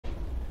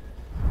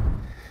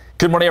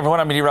Good morning, everyone.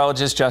 I'm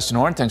meteorologist Justin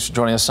Horn. Thanks for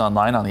joining us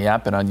online on the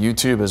app and on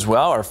YouTube as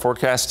well. Our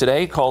forecast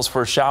today calls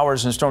for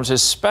showers and storms,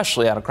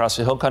 especially out across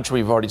the hill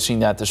country. We've already seen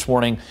that this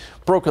morning.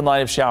 Broken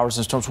line of showers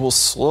and storms will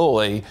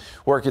slowly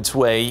work its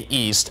way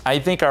east. I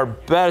think our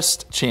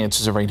best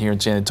chances of rain here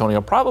in San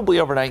Antonio probably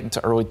overnight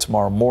into early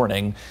tomorrow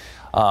morning.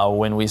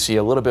 When we see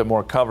a little bit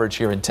more coverage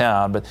here in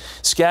town. But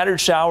scattered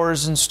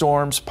showers and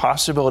storms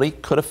possibility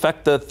could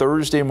affect the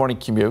Thursday morning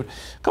commute.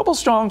 A couple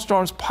strong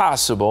storms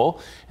possible.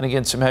 And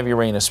again, some heavy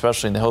rain,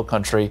 especially in the hill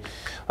country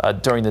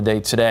during the day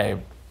today.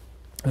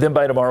 Then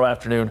by tomorrow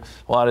afternoon,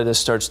 a lot of this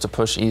starts to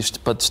push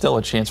east, but still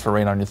a chance for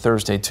rain on your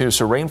Thursday too.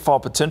 So rainfall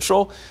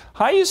potential.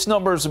 Highest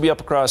numbers will be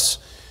up across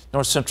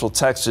north central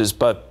Texas,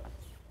 but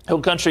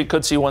hill country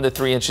could see 1 to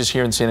 3 inches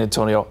here in San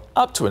Antonio,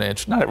 up to an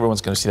inch. Not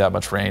everyone's going to see that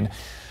much rain.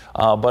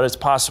 But it's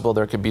possible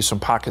there could be some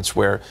pockets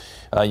where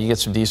you get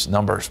some decent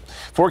numbers.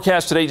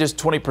 Forecast today, just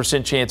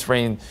 20% chance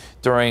rain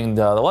during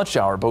the lunch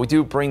hour, but we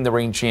do bring the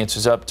rain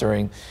chances up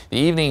during the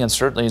evening, and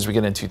certainly as we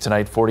get into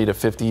tonight, 40 to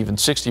 50, even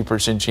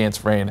 60%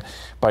 chance rain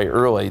by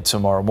early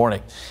tomorrow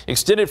morning.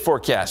 Extended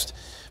forecast,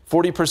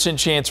 40%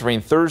 chance rain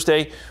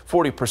Thursday,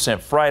 40%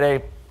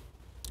 Friday,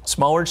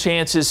 smaller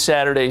chances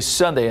Saturday,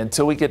 Sunday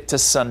until we get to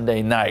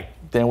Sunday night.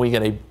 Then we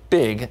get a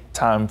big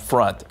time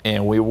front,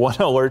 and we want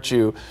to alert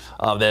you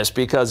of this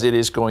because it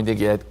is going to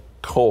get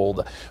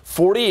cold.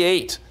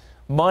 48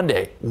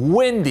 Monday,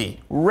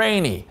 windy,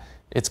 rainy.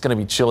 It's going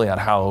to be chilly on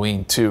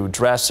Halloween too.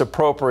 Dress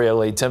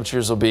appropriately.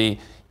 Temperatures will be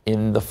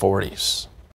in the 40s.